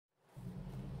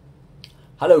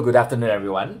Hello, good afternoon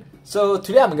everyone. So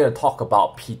today I'm going to talk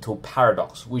about Peto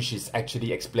Paradox, which is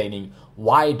actually explaining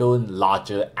why don't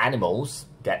larger animals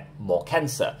get more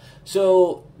cancer.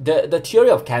 So the theory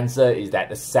of cancer is that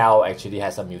the cell actually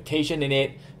has a mutation in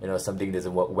it, something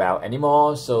doesn't work well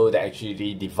anymore, so they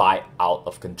actually divide out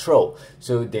of control.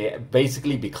 So they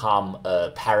basically become a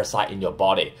parasite in your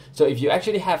body. So if you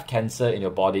actually have cancer in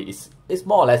your body, it's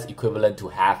more or less equivalent to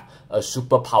have a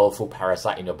super powerful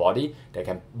parasite in your body that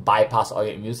can bypass all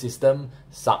your immune system,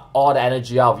 suck all the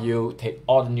energy out of you, take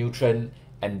all the nutrient,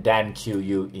 and then kill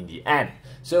you in the end.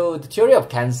 So the theory of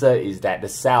cancer is that the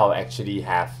cell actually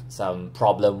have some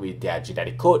problem with their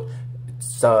genetic code.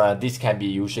 So this can be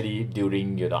usually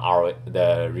during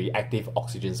the reactive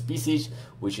oxygen species,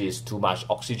 which is too much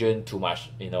oxygen, too much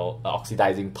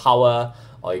oxidizing power,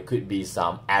 or it could be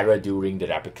some error during the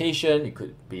replication. It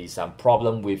could be some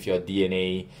problem with your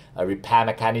DNA repair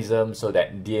mechanism, so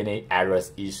that DNA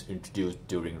errors is introduced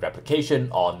during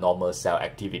replication or normal cell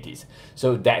activities.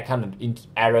 So that kind of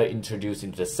error introduced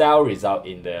into the cell result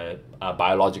in the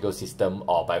biological system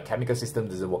or biochemical system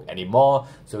doesn't work anymore.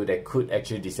 So that could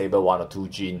actually disable one or two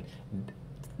genes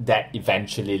that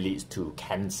eventually leads to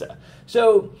cancer.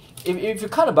 So if you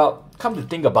come to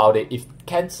think about it, if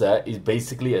cancer is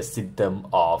basically a symptom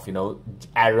of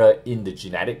error in the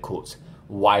genetic codes,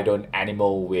 why don't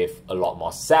animal with a lot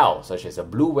more cells, such as a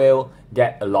blue whale,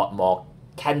 get a lot more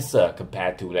cancer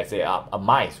compared to, let's say, a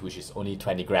mice, which is only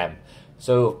 20 grams?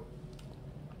 So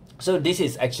this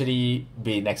is actually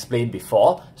been explained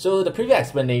before. So the previous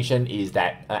explanation is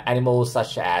that animals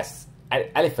such as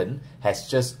elephant has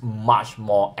just much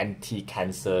more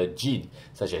anti-cancer gene,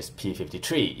 such as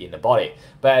P53 in the body.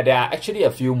 But there are actually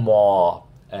a few more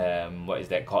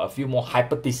a few more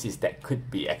hypotheses that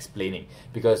could be explaining,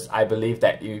 because I believe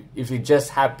that if you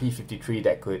just have P53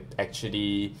 that could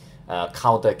actually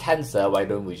counter cancer, why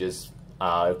don't we just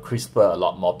CRISPR a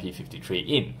lot more P53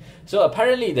 in? So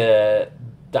apparently the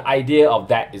idea of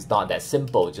that is not that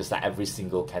simple, just like every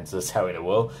single cancer cell in the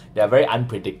world. They are very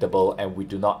unpredictable and we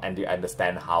do not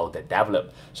understand how they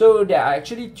develop. So there are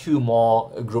actually two more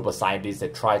group of scientists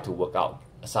that try to work out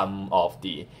some of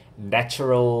the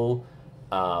natural,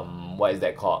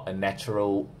 a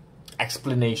natural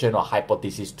explanation or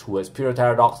hypothesis towards Peto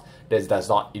Paradox that does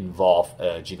not involve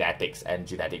genetics and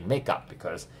genetic makeup.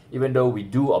 Because even though we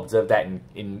do observe that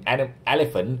in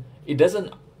elephant, it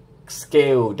doesn't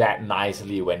scale that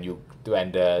nicely when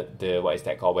when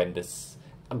this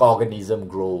organism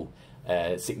grow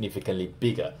significantly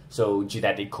bigger. So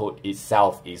genetic code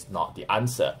itself is not the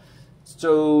answer.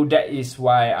 So that is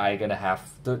why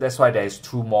that's why there's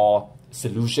two more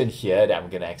solution here that I'm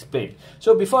gonna explain.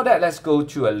 So before that, let's go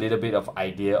to a little bit of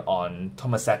idea on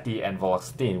Tomasetti and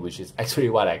Volstein, which is actually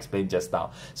what I explained just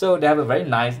now. So they have a very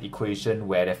nice equation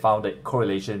where they found a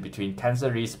correlation between cancer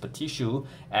risk per tissue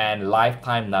and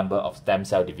lifetime number of stem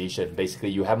cell division. Basically,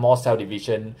 you have more cell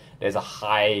division, there's a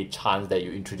high chance that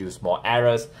you introduce more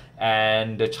errors,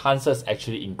 and the chances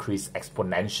actually increase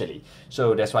exponentially.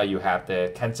 So that's why you have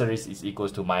the cancer risk is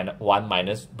equals to 1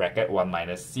 minus bracket 1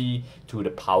 minus C to the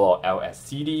power of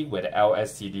LSCD, where the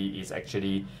LSCD is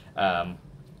actually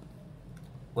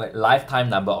lifetime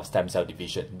number of stem cell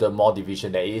division. The more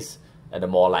division there is, the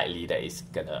more likely that is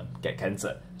gonna get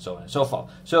cancer, so on and so forth.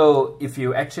 So if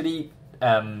you actually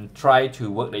try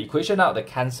to work the equation out, the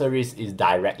cancer risk is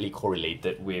directly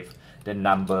correlated with the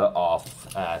number of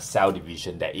cell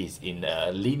division that is in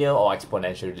a linear or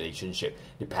exponential relationship,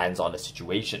 depends on the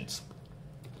situations.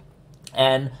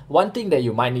 And one thing that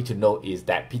you might need to know is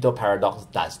that Peto Paradox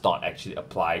does not actually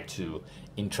apply to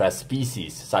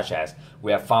intra-species, such as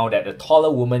we have found that a taller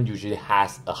woman usually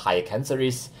has a higher cancer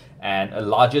risk, and a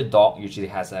larger dog usually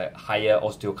has a higher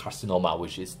osteocarcinoma,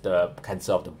 which is the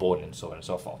cancer of the bone, and so on and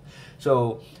so forth.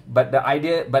 So, but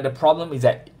the problem is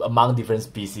that among different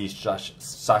species,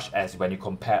 such as when you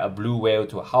compare a blue whale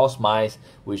to a house mice,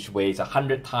 which weighs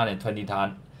 100 ton and 20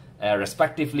 ton,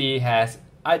 respectively, has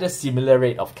either similar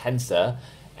rate of cancer,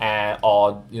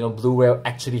 or blue whale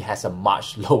actually has a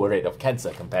much lower rate of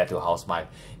cancer compared to house mice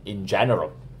in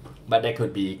general. But that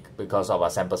could be because of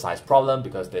a sample size problem,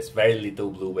 because there's very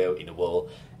little blue whale in the world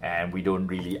and we don't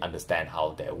really understand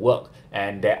how they work.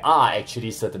 And there are actually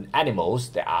certain animals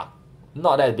that are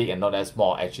not that big and not that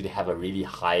small, actually have a really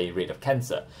high rate of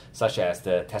cancer, such as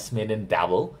the Tasmanian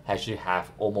devil actually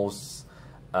have almost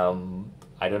 80 or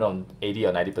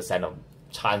 90% of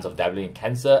chance of developing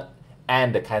cancer,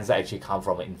 and the cancer actually comes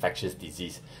from an infectious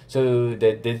disease. So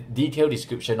the detailed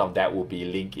description of that will be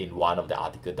linked in one of the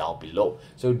articles down below.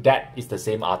 So that is the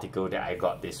same article that I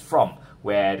got this from,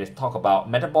 where they talk about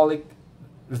metabolic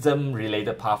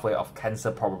related pathway of cancer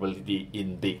probability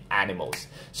in big animals.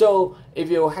 So if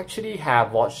you actually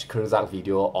have watched Kurzak's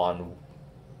video on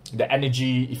the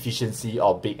energy efficiency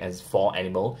of big and small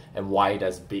animal and why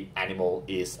does big animal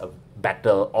is a better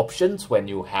options when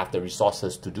you have the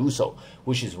resources to do so,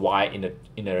 which is why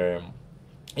in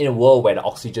a world where the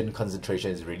oxygen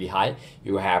concentration is really high,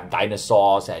 you have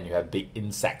dinosaurs and you have big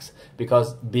insects,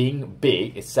 because being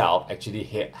big itself actually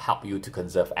help you to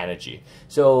conserve energy.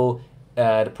 So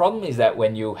the problem is that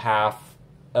when you have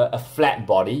a flat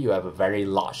body, you have a very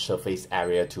large surface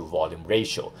area to volume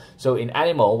ratio. So in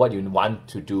animal, what you want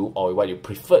to do, or what you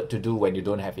prefer to do when you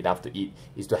don't have enough to eat,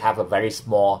 is to have a very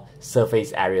small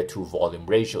surface area to volume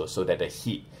ratio, so that the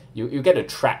heat, you get to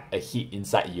trap a heat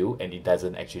inside you and it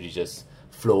doesn't actually just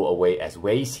flow away as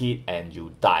waste heat and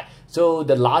you die. So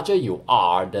the larger you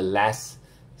are, the less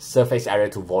surface area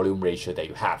to volume ratio that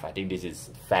you have. I think this is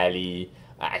fairly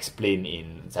explained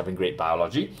in 7th grade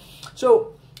biology.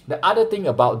 So the other thing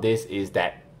about this is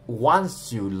that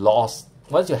once you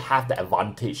have the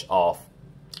advantage of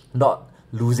not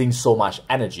losing so much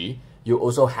energy, you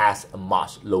also has a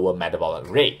much lower metabolic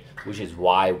rate, which is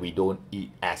why we don't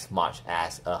eat as much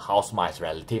as a house mice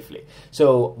relatively.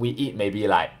 So we eat maybe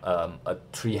like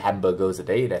 3 hamburgers a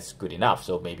day, that's good enough.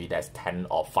 So maybe that's 10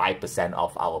 or 5%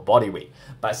 of our body weight.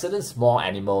 But certain small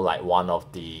animal, like one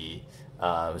of the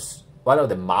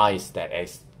mice that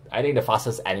is, I think, the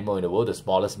fastest animal in the world, the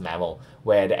smallest mammal,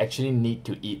 where they actually need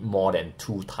to eat more than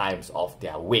 2 times of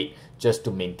their weight just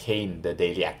to maintain the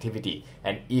daily activity.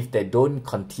 And if they don't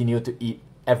continue to eat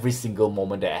every single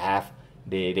moment they have,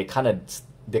 they kind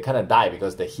of die,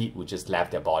 because the heat would just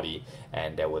left their body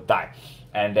and they would die.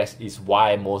 And that is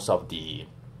why most of the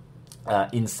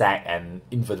insect and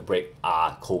invertebrate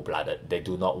are cold-blooded. They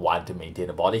do not want to maintain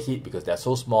the body heat because they're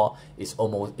so small, it's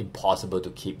almost impossible to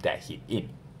keep that heat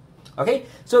in. Okay,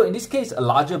 so in this case, a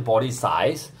larger body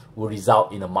size will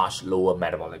result in a much lower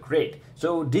metabolic rate.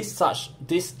 So this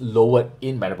lowered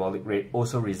in metabolic rate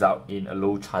also result in a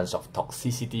low chance of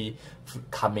toxicity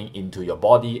coming into your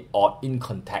body or in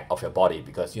contact of your body,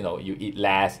 because you eat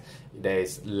less,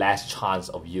 there's less chance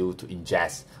of you to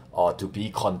ingest or to be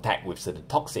contact with certain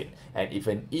toxin. And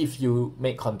even if you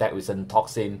make contact with certain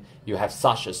toxin, you have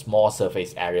such a small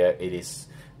surface area, it is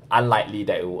unlikely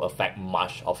that it will affect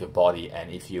much of your body. And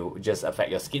if you just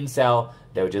affect your skin cell,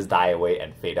 they will just die away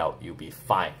and fade out, you'll be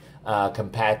fine.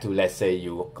 Compared to, let's say,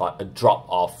 you got a drop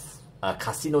of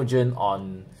carcinogen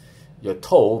on your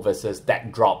toe versus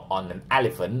that drop on an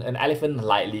elephant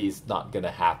likely is not going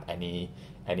to have any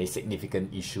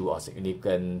significant issue or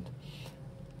significant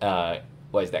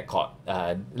what is that called,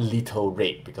 lethal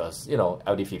rate, because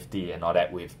LD50 and all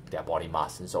that with their body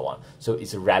mass and so on. So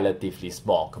it's relatively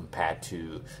small compared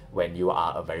to when you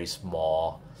are a very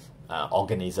small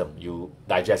organism. You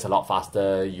digest a lot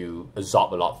faster, you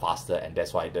absorb a lot faster, and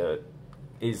that's why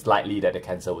it's likely that the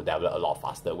cancer will develop a lot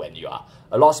faster when you are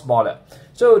a lot smaller.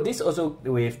 So this also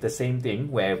with the same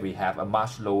thing, where we have a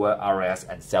much lower RS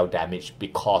and cell damage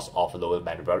because of a lower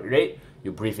metabolic rate.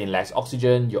 You breathe in less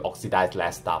oxygen, you oxidize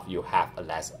less stuff, you have a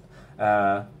less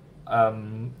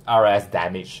RS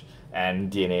damage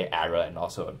and DNA error, and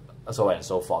also so on and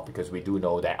so forth, because we do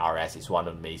know that RS is one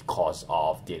of the main cause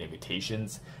of DNA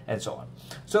mutations and so on.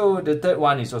 So the third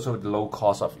one is also the low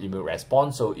cost of immune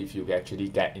response. So if you actually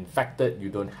get infected, you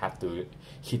don't have to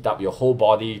heat up your whole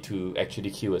body to actually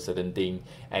kill a certain thing,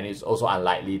 and it's also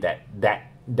unlikely that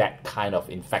kind of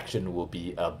infection will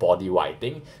be a body-wide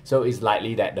thing. So it's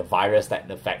likely that the virus that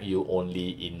affect you only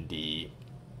in the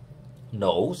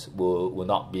nose will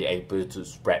not be able to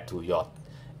spread to your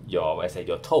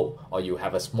toe, or you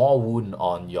have a small wound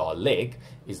on your leg,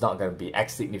 it's not going to be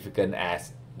as significant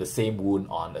as the same wound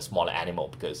on a smaller animal,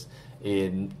 because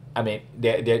you're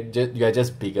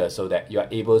just bigger, so that you're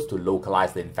able to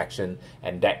localize the infection,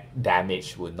 and that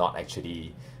damage will not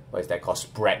actually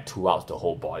spread throughout the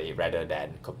whole body, rather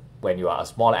than when you are a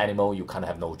small animal, you kind of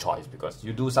have no choice, because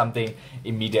you do something,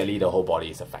 immediately the whole body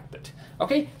is affected.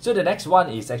 Okay, so the next one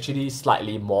is actually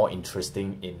slightly more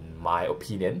interesting in my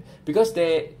opinion, because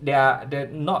they're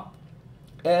not,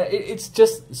 it's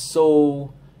just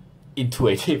so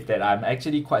intuitive that I'm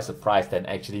actually quite surprised and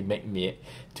actually make me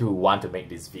to want to make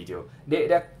this video.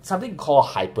 They're something called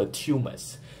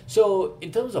hypertumors. So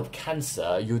in terms of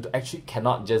cancer, you actually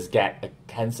cannot just get a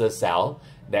cancer cell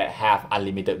that have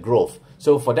unlimited growth.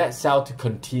 So for that cell to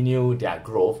continue their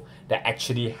growth, they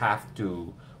actually have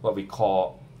to, what we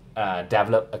call,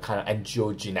 develop a kind of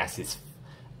angiogenesis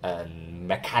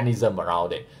mechanism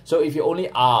around it. So if you only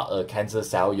are a cancer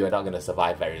cell, you're not going to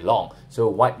survive very long. So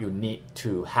what you need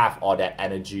to have all that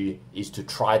energy is to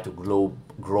try to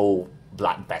grow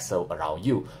blood vessel around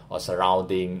you or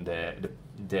surrounding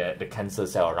the cancer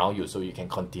cell around you, so you can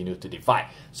continue to divide.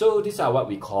 So these are what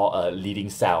we call a leading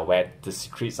cell, where they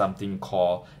secrete something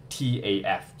called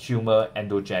TAF, tumor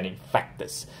endogenic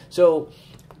factors. So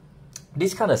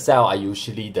this kind of cell are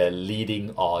usually the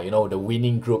leading, or the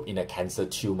winning group in a cancer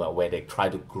tumor, where they try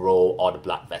to grow all the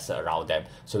blood vessel around them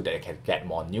so that they can get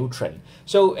more nutrient.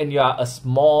 So when you are a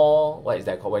small, what is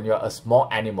that called? When you are a small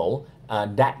animal,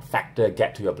 that factor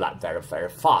get to your blood very, very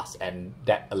fast, and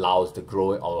that allows the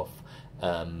growing of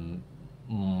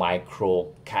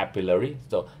microcapillary.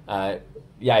 So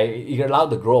yeah, it allows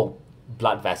the grow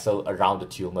blood vessel around the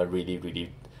tumor really,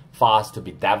 really fast to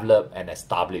be developed and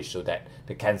established, so that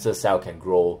the cancer cell can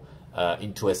grow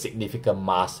into a significant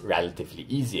mass relatively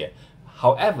easier.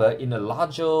 However, in a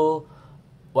larger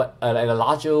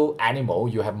animal,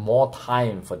 you have more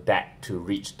time for that to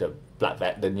reach the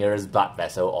nearest blood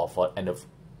vessel, or for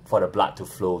the blood to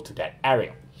flow to that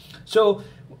area. So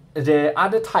the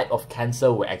other type of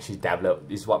cancer we actually develop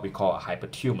is what we call a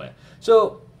hypertumor.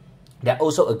 So they're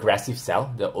also aggressive cells.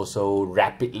 They're also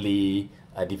rapidly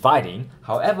dividing.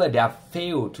 However, they have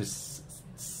failed to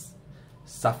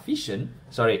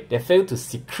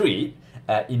secrete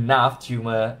enough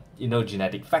tumor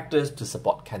genetic factors to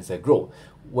support cancer growth.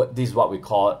 This is what we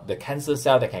call the cancer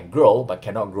cell that can grow but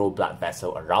cannot grow blood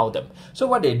vessel around them. So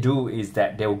what they do is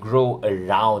that they'll grow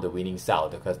around the winning cell,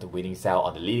 because the winning cell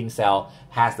or the leading cell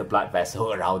has the blood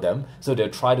vessel around them. So they'll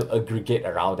try to aggregate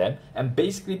around them and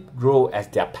basically grow as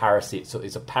their parasite. So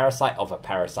it's a parasite of a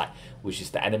parasite, which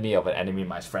is the enemy of an enemy,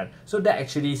 my friend. So that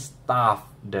actually starve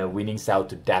the winning cell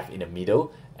to death in the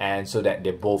middle, and so that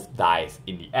they both die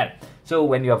in the end. So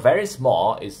when you're very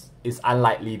small, it's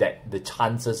unlikely that the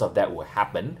chances of that will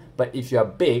happen. But if you're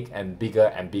big and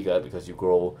bigger and bigger, because you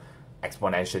grow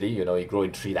exponentially, you grow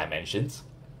in 3 dimensions,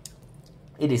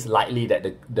 it is likely that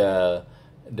the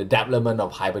development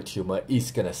of hypertumor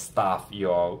is gonna starve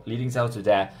your leading cells to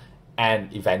death,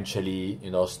 and eventually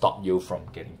stop you from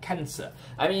getting cancer.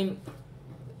 I mean,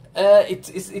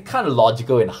 it's kind of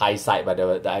logical in hindsight, but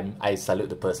I salute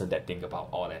the person that think about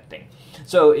all that thing.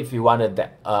 So if you wanted the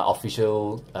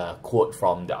official quote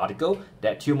from the article,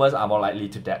 that tumors are more likely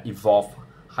to evolve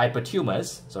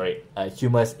hypertumors,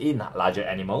 tumors in larger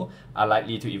animal are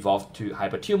likely to evolve to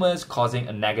hypertumors, causing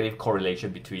a negative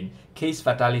correlation between case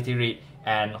fatality rate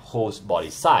and host body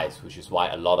size, which is why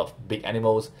a lot of big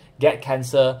animals get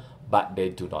cancer, but they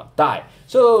do not die.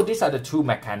 So these are the 2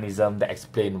 mechanisms that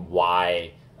explain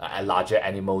why a larger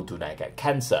animal do not get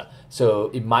cancer.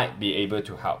 So it might be able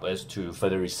to help us to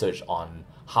further research on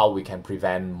how we can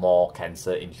prevent more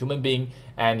cancer in human being,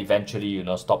 and eventually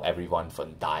stop everyone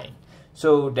from dying.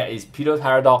 So that is Petos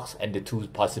Paradox and the 2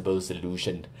 possible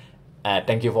solutions.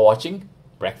 Thank you for watching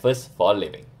Breakfast for a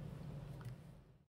Living.